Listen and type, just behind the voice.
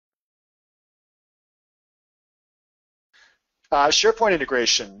SharePoint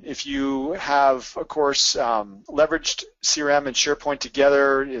integration. If you have, of course, leveraged CRM and SharePoint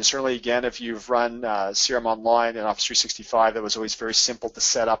together, and certainly, again, if you've run CRM Online and Office 365, that was always very simple to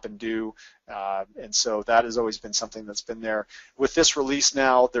set up and do. And so that has always been something that's been there. With this release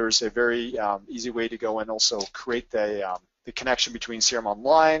now, there's a very easy way to go and also create the connection between CRM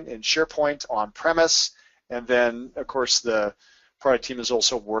Online and SharePoint on-premise. And then, of course, the product team is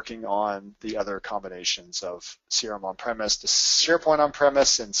also working on the other combinations of CRM on-premise to SharePoint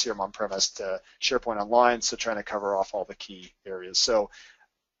on-premise and CRM on-premise to SharePoint Online, so trying to cover off all the key areas. So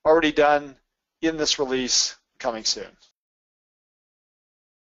already done in this release, coming soon.